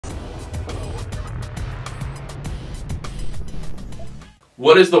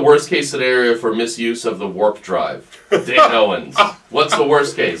What is the worst case scenario for misuse of the warp drive? Dan Owens. What's the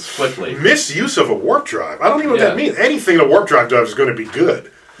worst case? Quickly. Misuse of a warp drive? I don't even know what that means. Anything a warp drive does is going to be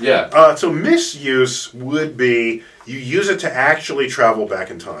good. Yeah. So misuse would be you use it to actually travel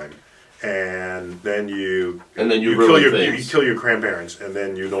back in time. And then you kill your grandparents, and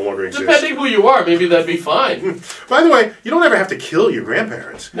then you no longer exist. Depending who you are, maybe that'd be fine. By the way, you don't ever have to kill your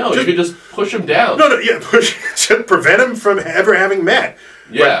grandparents. No, you could just push them down. To prevent them from ever having met.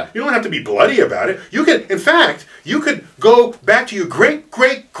 Yeah. But you don't have to be bloody about it. You could, in fact, you could go back to your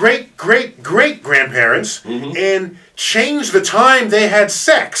great-great-great-great-great-grandparents and change the time they had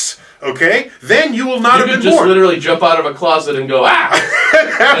sex. Okay? Then you will not have been born. You could just literally jump out of a closet and go, ah!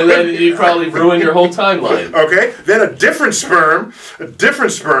 And then you probably ruin your whole timeline. Okay? Then a different sperm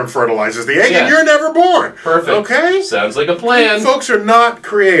fertilizes the egg, and you're never born. Perfect. Okay? Sounds like a plan. Folks are not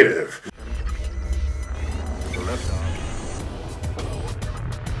creative.